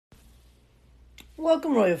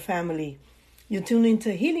Welcome, Royal Family. You're tuned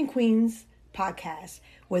into Healing Queens podcast,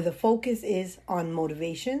 where the focus is on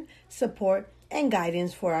motivation, support, and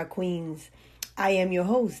guidance for our queens. I am your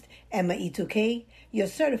host, Emma E2K, your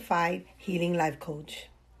certified healing life coach.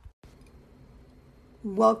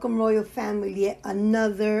 Welcome, Royal Family, yet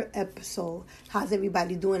another episode. How's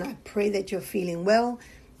everybody doing? I pray that you're feeling well.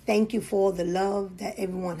 Thank you for all the love that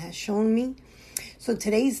everyone has shown me. So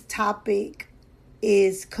today's topic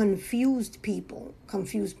is confused people.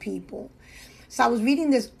 So I was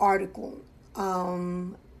reading this article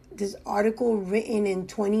written in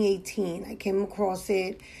 2018. I came across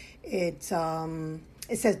it. It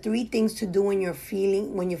says 3 things to do when you're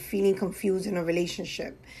feeling confused in a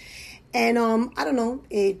relationship. And I don't know,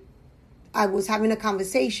 I was having a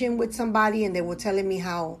conversation with somebody and they were telling me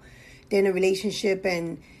how they're in a relationship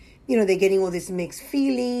and they're getting all these mixed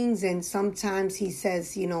feelings, and sometimes he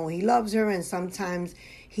says, he loves her, and sometimes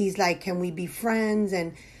he's like, can we be friends?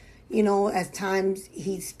 And, at times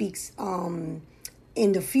he speaks in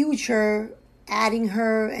the future, adding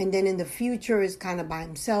her, and then in the future is kind of by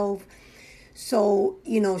himself. So,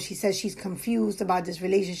 she says she's confused about this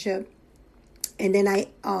relationship. And then I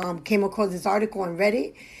came across this article and read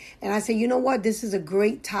it. And I said, you know what? This is a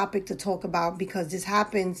great topic to talk about because this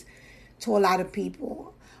happens to a lot of people.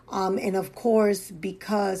 And of course,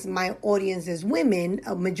 because my audience is women,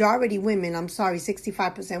 a majority women,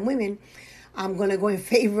 65% women, I'm going to go in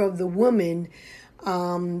favor of the woman.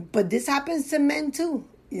 But this happens to men too.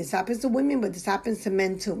 This happens to women, but this happens to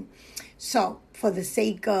men too. So for the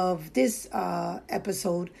sake of this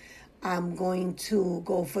episode, I'm going to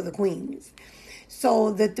go for the queens.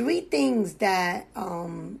 So the 3 things that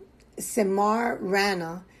Samar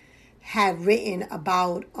Rana had written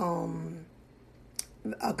about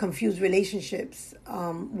confused relationships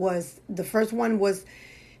was, the first one was,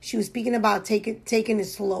 she was speaking about taking it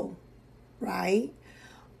slow, right?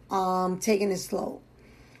 Taking it slow.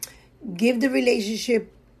 Giving the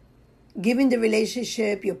relationship,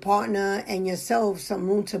 your partner and yourself some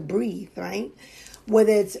room to breathe, right?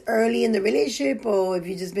 Whether it's early in the relationship or if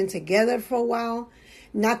you've just been together for a while,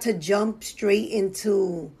 not to jump straight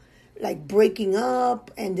into like breaking up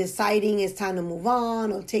and deciding it's time to move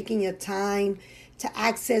on, or taking your time to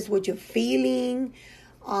access what you're feeling.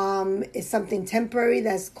 Is something temporary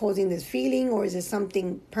that's causing this feeling, or is it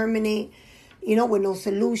something permanent, with no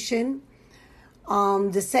solution?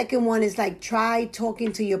 The second one is like, try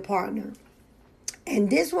talking to your partner. And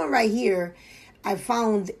this one right here, I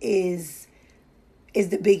found is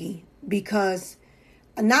the biggie, because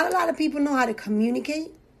not a lot of people know how to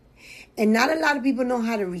communicate, and not a lot of people know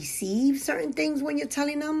how to receive certain things when you're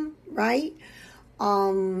telling them, right?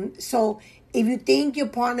 So if you think your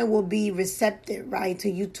partner will be receptive, right, to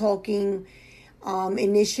you talking,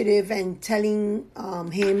 initiative and telling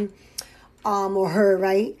him or her,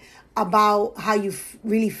 right, about how you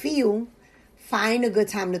really feel, find a good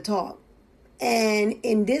time to talk. And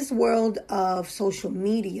in this world of social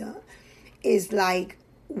media, it's like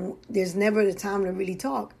there's never the time to really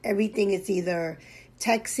talk. Everything is either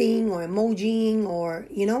texting or emojiing or,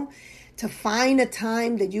 to find a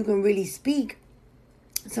time that you can really speak.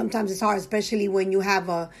 Sometimes it's hard, especially when you have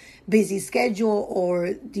a busy schedule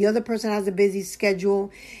or the other person has a busy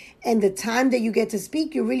schedule. And the time that you get to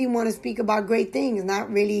speak, you really want to speak about great things,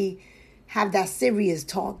 not really have that serious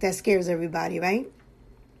talk that scares everybody, right?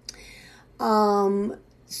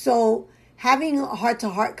 So having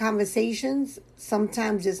heart-to-heart conversations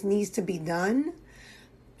sometimes just needs to be done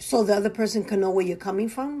so the other person can know where you're coming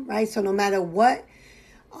from, right? So no matter what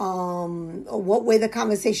way the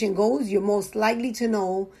conversation goes, you're most likely to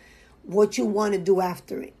know what you want to do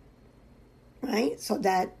after it, right? So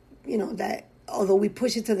that, that although we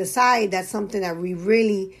push it to the side, that's something that we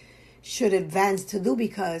really should advance to do,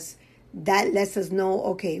 because that lets us know,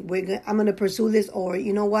 okay, I'm going to pursue this, or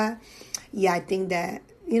you know what? Yeah, I think that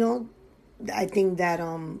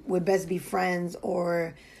we're best be friends,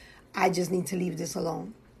 or I just need to leave this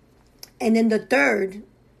alone. And then the third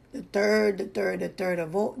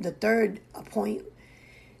point,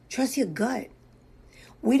 trust your gut.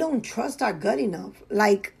 We don't trust our gut enough.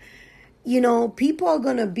 Like, people are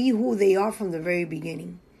going to be who they are from the very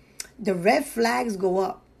beginning. The red flags go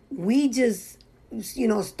up. We just,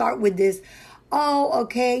 start with this, oh,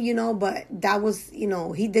 okay, but that was,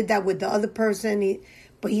 he did that with the other person,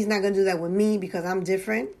 but he's not going to do that with me because I'm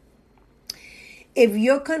different. If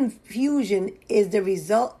your confusion is the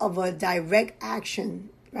result of a direct action,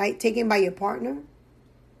 right, taken by your partner,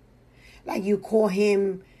 like you call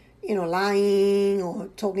him, lying or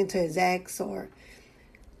talking to his ex, or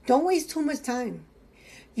don't waste too much time.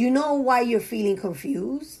 You know why you're feeling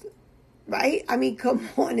confused, right? I mean, come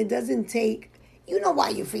on, it doesn't take You know why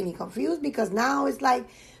you're feeling confused, because now it's like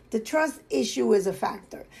the trust issue is a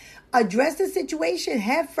factor. Address the situation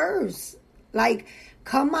head first. Like,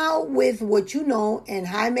 come out with what you know and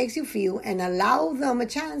how it makes you feel, and allow them a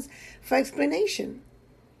chance for explanation.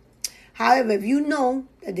 However, if you know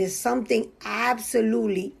that there's something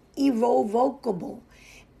absolutely irrevocable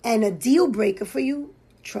and a deal breaker for you,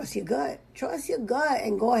 trust your gut. Trust your gut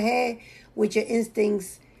and go ahead with your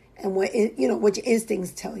instincts and what your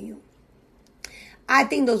instincts tell you. I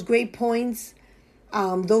think those great points,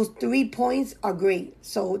 those 3 points are great.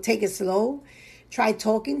 So take it slow. Try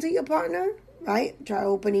talking to your partner, right? Try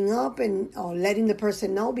opening up and letting the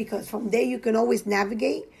person know, because from there you can always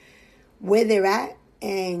navigate where they're at,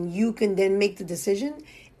 and you can then make the decision.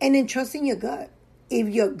 And then trusting your gut. If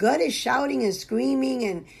your gut is shouting and screaming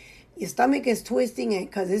and your stomach is twisting and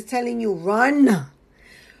because it's telling you run,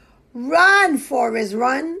 Forrest,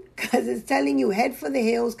 run, because it's telling you head for the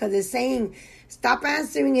hills, because it's saying stop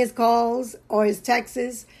answering his calls or his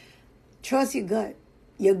texts, trust your gut.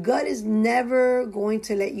 Your gut is never going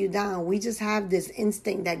to let you down. We just have this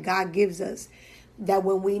instinct that God gives us, that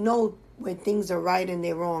when we know when things are right and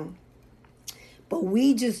they're wrong. But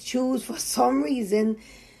we just choose for some reason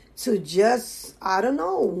to just,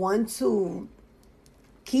 want to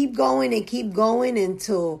keep going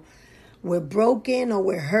until we're broken or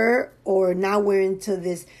we're hurt, or now we're into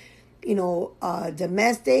this,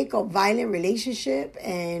 domestic or violent relationship.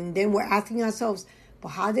 And then we're asking ourselves, but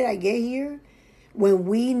how did I get here? When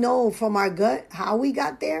we know from our gut how we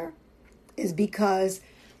got there is because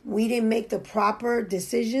we didn't make the proper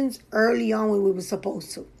decisions early on when we were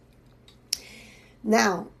supposed to.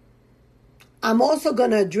 Now, I'm also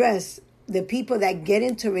going to address the people that get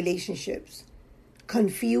into relationships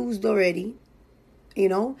confused already,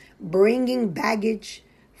 bringing baggage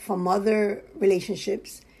from other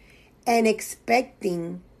relationships and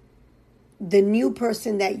expecting the new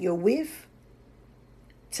person that you're with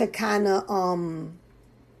to kind of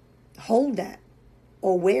hold that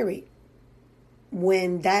or wear it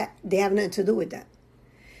when that they have nothing to do with that.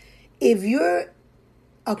 If you're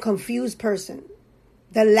a confused person,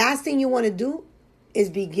 the last thing you want to do is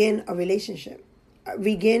begin a relationship,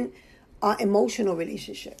 begin an emotional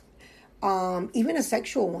relationship, even a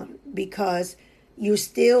sexual one, because you're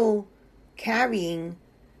still carrying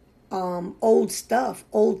old stuff,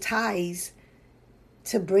 old ties,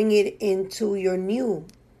 to bring it into your new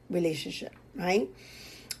relationship, right?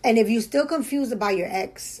 And if you're still confused about your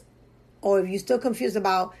ex, or if you're still confused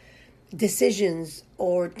about decisions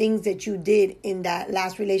or things that you did in that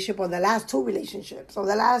last relationship, or the last 2 relationships, or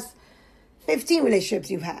the last 15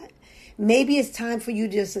 relationships you've had, maybe it's time for you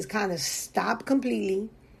just to kind of stop completely,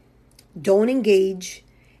 don't engage,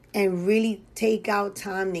 and really take out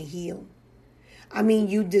time to heal. I mean,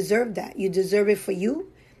 you deserve that. You deserve it for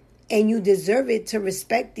you, and you deserve it to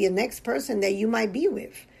respect the next person that you might be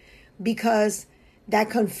with. Because that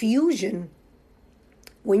confusion,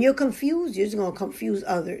 when you're confused, you're just going to confuse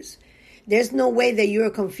others. There's no way that you're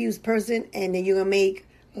a confused person and then you're going to make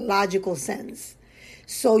logical sense.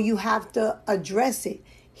 So you have to address it,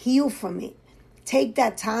 heal from it. Take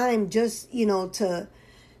that time just, to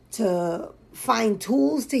find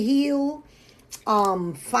tools to heal,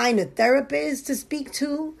 find a therapist to speak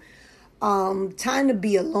to, time to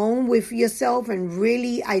be alone with yourself and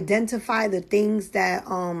really identify the things that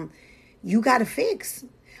you got to fix.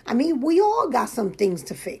 I mean, we all got some things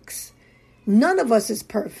to fix. None of us is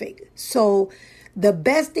perfect. So the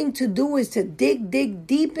best thing to do is to dig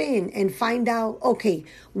deep in and find out, okay,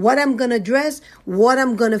 what I'm going to address, what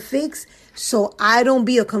I'm going to fix, so I don't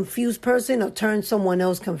be a confused person or turn someone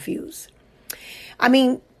else confused. I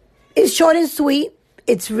mean, it's short and sweet.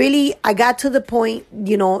 It's really, I got to the point,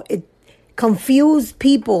 confused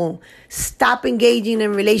people, stop engaging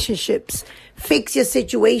in relationships, fix your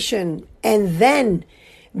situation, and then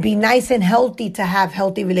be nice and healthy to have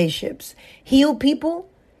healthy relationships. Heal people.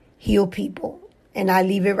 And I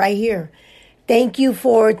leave it right here. Thank you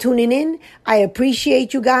for tuning in. I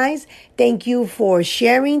appreciate you guys. Thank you for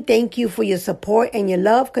sharing. Thank you for your support and your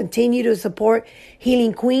love. Continue to support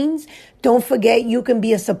Healing Queens. Don't forget, you can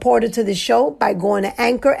be a supporter to the show by going to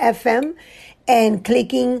Anchor FM and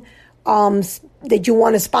clicking that you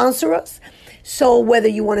want to sponsor us. So whether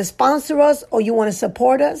you want to sponsor us or you want to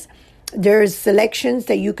support us, there's selections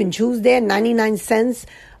that you can choose there. 99 cents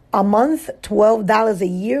a month, $12 a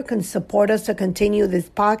year can support us to continue this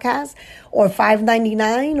podcast, or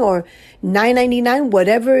 $5.99 or $9.99,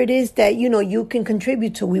 whatever it is that, you can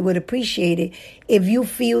contribute to. We would appreciate it. If you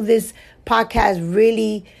feel this podcast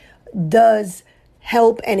really does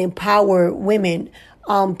help and empower women,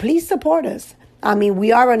 please support us. I mean,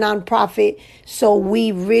 we are a nonprofit, so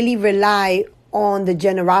we really rely on the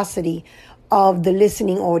generosity of the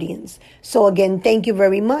listening audience. So again, thank you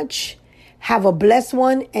very much. Have a blessed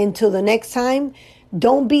one. Until the next time,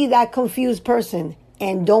 don't be that confused person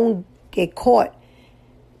and don't get caught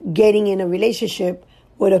getting in a relationship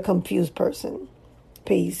with a confused person.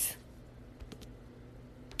 Peace.